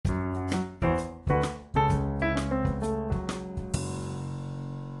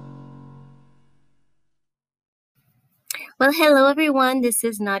Well, hello everyone. This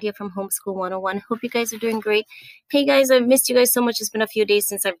is Nadia from Homeschool 101. Hope you guys are doing great. Hey guys, I've missed you guys so much. It's been a few days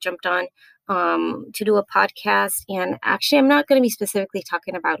since I've jumped on to do a podcast. And actually, I'm not going to be specifically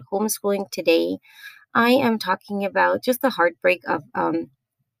talking about homeschooling today. I am talking about just the heartbreak of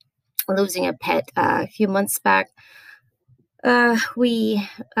losing a pet. A few months back, we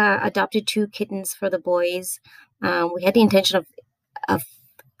adopted two kittens for the boys. We had the intention of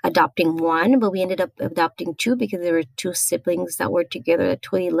adopting one, but we ended up adopting two because there were two siblings that were together that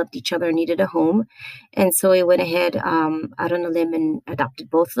totally loved each other and needed a home. And so we went ahead out on a limb and adopted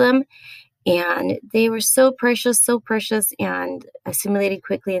both of them. And they were so precious, and assimilated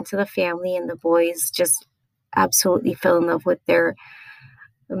quickly into the family. And the boys just absolutely fell in love with their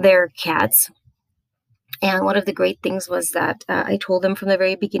cats. And one of the great things was that I told them from the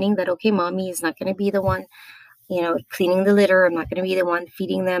very beginning that, okay, mommy is not going to be the one cleaning the litter. I'm not going to be the one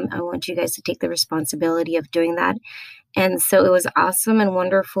feeding them. I want you guys to take the responsibility of doing that. And so it was awesome and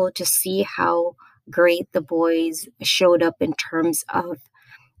wonderful to see how great the boys showed up in terms of,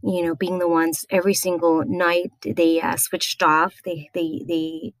 being the ones every single night. They switched off.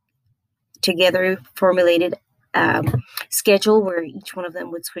 They together formulated schedule where each one of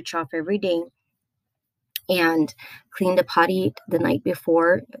them would switch off every day and clean the potty the night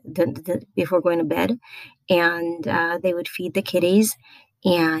before before going to bed. And they would feed the kitties,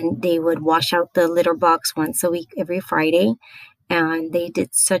 and they would wash out the litter box once a week every Friday. And they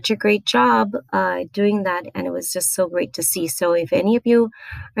did such a great job doing that, and it was just so great to see. So if any of you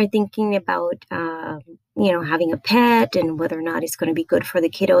are thinking about having a pet and whether or not it's going to be good for the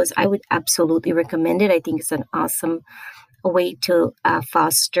kiddos, I would absolutely recommend it. I think it's an awesome way to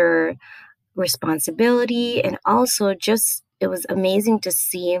foster responsibility. And also just it was amazing to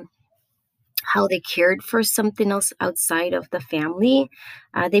see how they cared for something else outside of the family.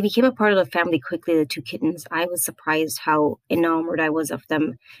 They became a part of the family quickly, the two kittens. I was surprised how enamored I was of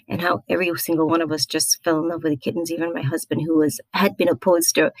them, and how every single one of us just fell in love with the kittens. Even my husband, who had been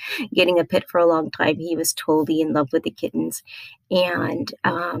opposed to getting a pet for a long time, he was totally in love with the kittens. And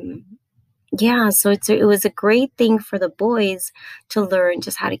yeah, so it was a great thing for the boys to learn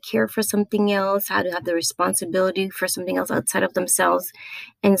just how to care for something else, how to have the responsibility for something else outside of themselves.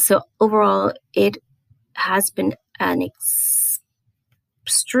 And so overall, it has been an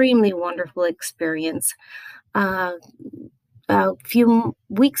extremely wonderful experience. A few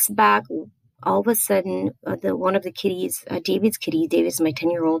weeks back, all of a sudden, one of the kitties, David's kitty, David's my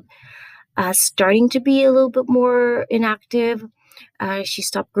 10-year-old, starting to be a little bit more inactive. She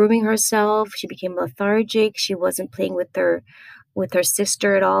stopped grooming herself. She became lethargic. She wasn't playing with her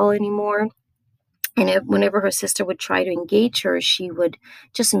sister at all anymore. And whenever her sister would try to engage her, she would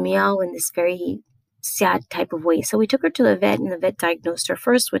just meow in this very sad type of way. So we took her to the vet, and the vet diagnosed her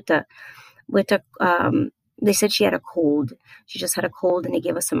first with they said she had a cold. She just had a cold, and they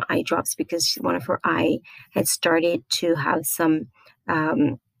gave us some eye drops because one of her eye had started to have some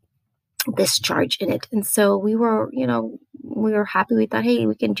discharge in it. And so we were happy. We thought, hey,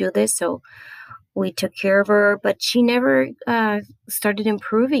 we can do this. So we took care of her, but she never started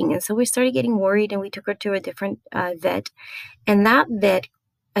improving. And so we started getting worried, and we took her to a different vet. And that vet,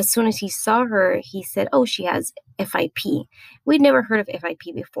 as soon as he saw her, he said, oh, she has FIP. We'd never heard of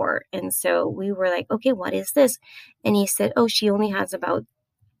FIP before. And so we were like, okay, what is this? And he said, oh, she only has about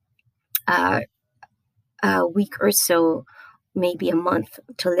a week or so, maybe a month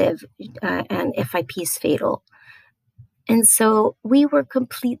to live, and FIP is fatal. And so we were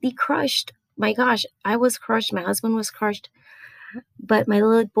completely crushed. My gosh, I was crushed. My husband was crushed. But my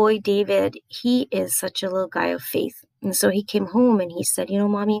little boy, David, he is such a little guy of faith. And so he came home and he said,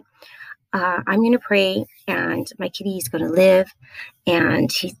 Mommy, I'm going to pray, and my kitty is going to live, and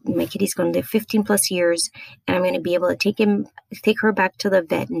my kitty's going to live 15 plus years, and I'm going to be able to take her back to the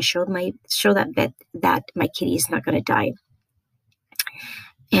vet and show that vet that my kitty is not going to die.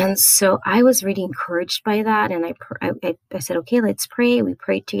 And so I was really encouraged by that. And I said, okay, let's pray. We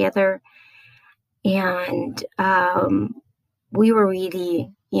prayed together. And we were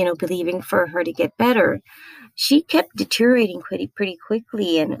really, believing for her to get better. She kept deteriorating pretty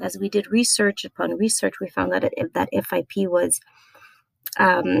quickly. And as we did research upon research, we found that FIP was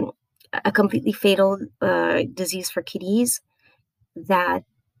a completely fatal disease for kitties, that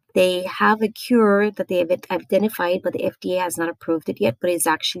they have a cure that they have identified, but the FDA has not approved it yet. But it's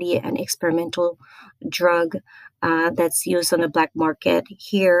actually an experimental drug that's used on the black market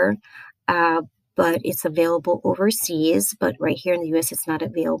here, but it's available overseas. But right here in the U.S., it's not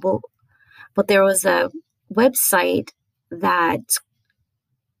available. But there was a website that's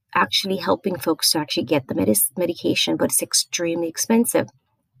actually helping folks to actually get the medication, but it's extremely expensive.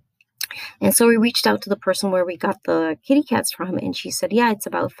 And so we reached out to the person where we got the kitty cats from, and she said, yeah, it's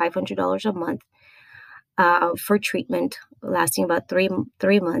about $500 a month for treatment, lasting about 3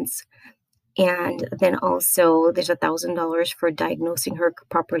 months. And then also there's $1,000 for diagnosing her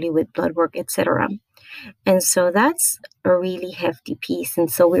properly with blood work, etc. And so that's a really hefty piece.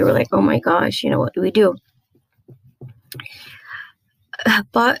 And so we were like, oh my gosh, what do we do?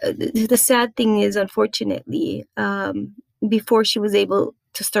 But the sad thing is, unfortunately, before she was able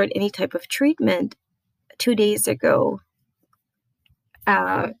to start any type of treatment, 2 days ago,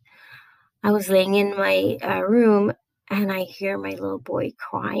 uh, I was laying in my room and I hear my little boy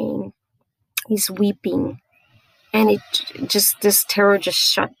crying. He's weeping. And this terror just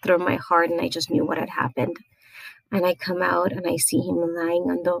shot through my heart, and I just knew what had happened. And I come out and I see him lying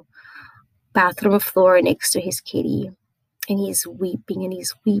on the bathroom floor next to his kitty. And he's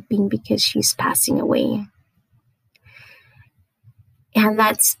weeping because she's passing away. And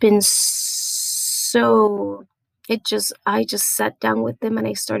that's been so, I just sat down with them and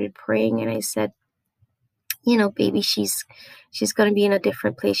I started praying and I said, baby, she's going to be in a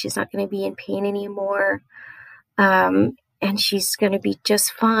different place. She's not going to be in pain anymore. And she's going to be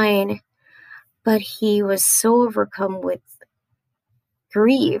just fine. But he was so overcome with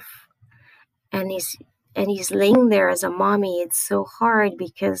grief, and he's laying there as a mommy. It's so hard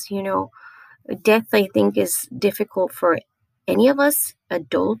because, death, I think, is difficult for any of us,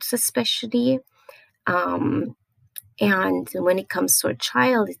 adults especially. And when it comes to a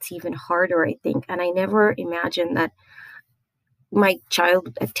child, it's even harder, I think. And I never imagined that my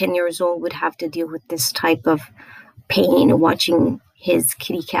child at 10 years old would have to deal with this type of pain, watching his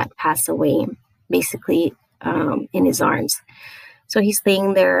kitty cat pass away, basically in his arms. So he's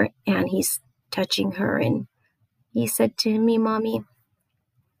laying there and he's touching her. And he said to me, Mommy,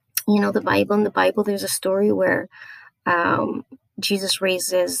 in the Bible, there's a story where Jesus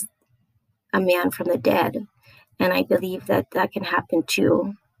raises a man from the dead. And I believe that can happen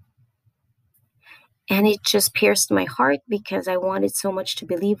too. And it just pierced my heart because I wanted so much to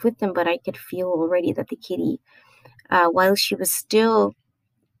believe with them, but I could feel already that the kitty, while she was still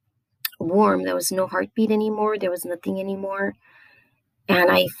warm, there was no heartbeat anymore. There was nothing anymore.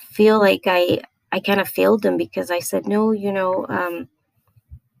 And I feel like I kind of failed them because I said, no,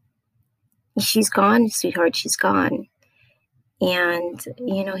 she's gone, sweetheart, she's gone. And,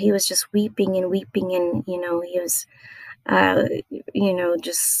 he was just weeping and weeping. And, he was,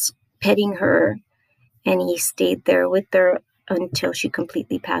 just petting her. And he stayed there with her until she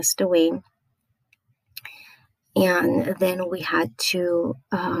completely passed away. And then we had to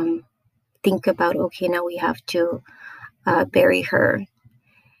think about, okay, now we have to bury her.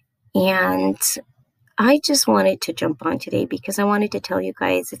 And I just wanted to jump on today because I wanted to tell you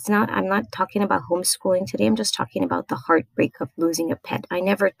guys, I'm not talking about homeschooling today. I'm just talking about the heartbreak of losing a pet. I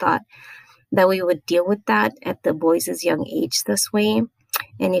never thought that we would deal with that at the boys' young age this way.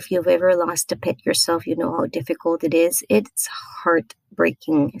 And if you've ever lost a pet yourself, you know how difficult it is. It's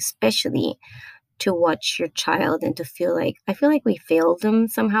heartbreaking, especially to watch your child and to I feel like we failed them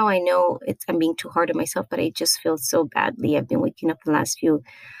somehow. I know I'm being too hard on myself, but I just feel so badly. I've been waking up the last few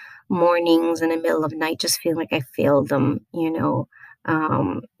mornings in the middle of the night just feeling like I failed them,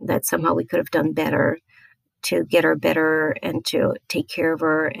 that somehow we could have done better to get her better and to take care of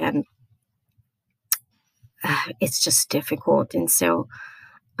her. And it's just difficult. And so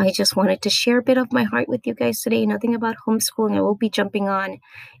I just wanted to share a bit of my heart with you guys today. Nothing about homeschooling. I will be jumping on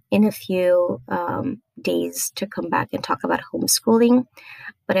in a few days to come back and talk about homeschooling.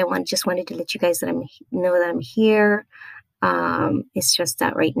 But just wanted to let you guys know that I'm here. It's just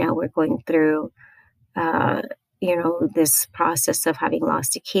that right now we're going through, this process of having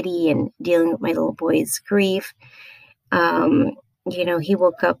lost a kitty and dealing with my little boy's grief. He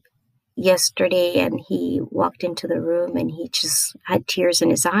woke up yesterday and he walked into the room and he just had tears in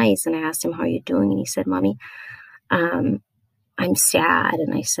his eyes. And I asked him, how are you doing? And he said, Mommy, I'm sad.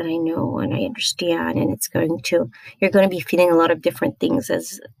 And I said, I know, and I understand. And you're going to be feeling a lot of different things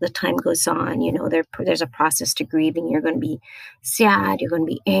as the time goes on. There's a process to grieving. You're going to be sad. You're going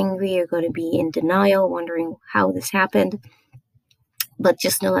to be angry. You're going to be in denial, wondering how this happened. But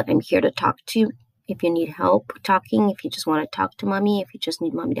just know that I'm here to talk to you. If you need help talking, if you just want to talk to Mommy, if you just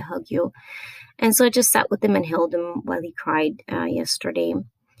need Mommy to hug you. And so I just sat with him and held him while he cried yesterday.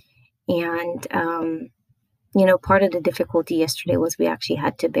 And, part of the difficulty yesterday was we actually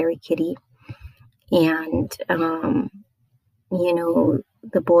had to bury Kitty. And,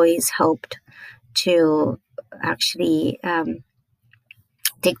 the boys helped to actually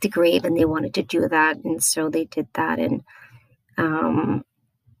dig the grave, and they wanted to do that. And so they did that. And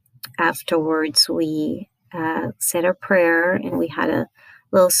afterwards, we said a prayer, and we had a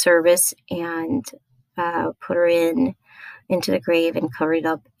little service and put her into the grave and covered it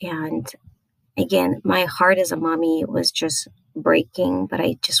up. And again, my heart as a mommy was just breaking, but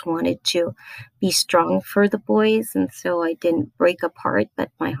I just wanted to be strong for the boys. And so I didn't break apart, but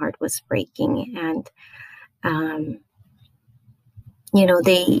my heart was breaking. And,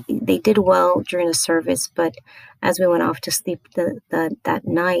 they did well during the service, but as we went off to sleep that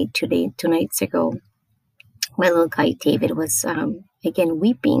night, 2 nights ago, my little guy David was again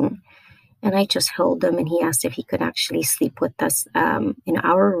weeping, and I just held him, and he asked if he could actually sleep with us in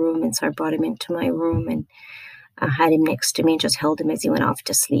our room, and so I brought him into my room and had him next to me and just held him as he went off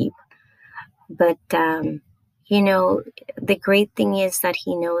to sleep. But the great thing is that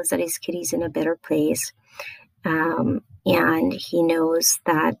he knows that his kitty's in a better place, and he knows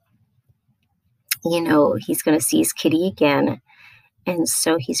that he's going to see his kitty again, and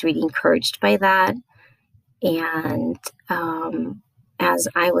so he's really encouraged by that. And as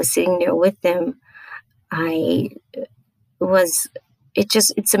I was sitting there with them,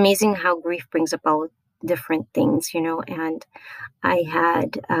 it's amazing how grief brings about different things, and I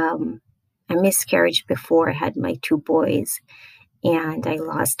had a miscarriage before I had my two boys, and I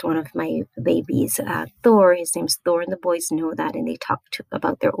lost one of my babies, Thor. His name's Thor, and the boys know that, and they talk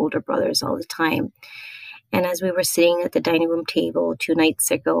about their older brothers all the time. And as we were sitting at the dining room table 2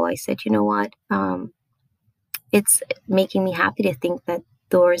 nights ago, I said, you know what? It's making me happy to think that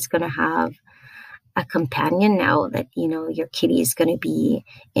Thor is going to have a companion now, that, your kitty is going to be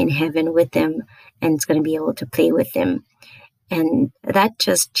in heaven with him and it's going to be able to play with him. And that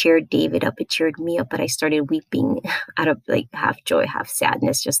just cheered David up. It cheered me up, but I started weeping out of half joy, half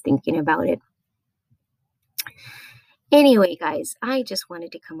sadness, just thinking about it. Anyway, guys, I just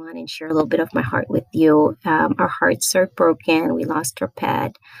wanted to come on and share a little bit of my heart with you. Our hearts are broken. We lost our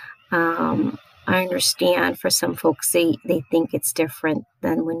pet. I understand for some folks, they think it's different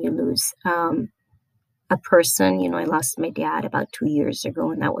than when you lose a person. I lost my dad about 2 years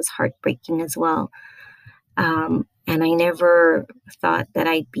ago, and that was heartbreaking as well. And I never thought that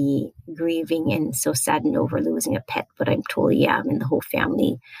I'd be grieving and so saddened over losing a pet, but I totally am, and the whole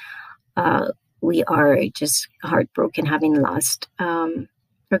family. We are just heartbroken having lost our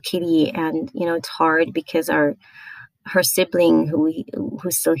kitty, and it's hard because her sibling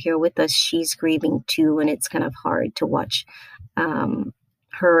who's still here with us, she's grieving too, and it's kind of hard to watch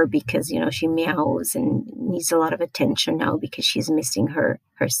her because she meows and needs a lot of attention now because she's missing her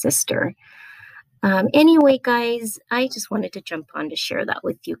sister. Anyway, guys, I just wanted to jump on to share that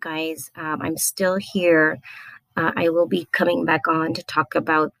with you guys. I'm still here. I will be coming back on to talk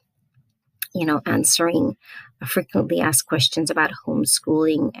about, answering frequently asked questions about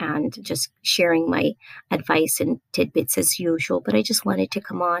homeschooling and just sharing my advice and tidbits as usual. But I just wanted to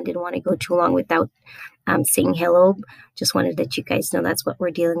come on. Didn't want to go too long without saying hello. Just wanted to let you guys know that's what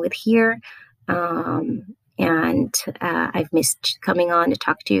we're dealing with here. And I've missed coming on to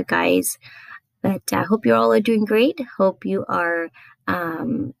talk to you guys. But I hope you all are doing great. Hope you are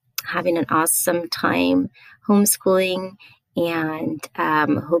having an awesome time homeschooling, and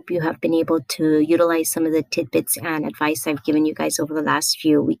hope you have been able to utilize some of the tidbits and advice I've given you guys over the last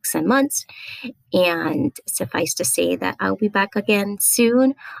few weeks and months. And suffice to say that I'll be back again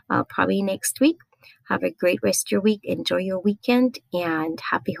soon, probably next week. Have a great rest of your week. Enjoy your weekend, and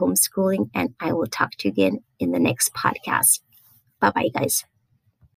happy homeschooling. And I will talk to you again in the next podcast. Bye-bye, guys.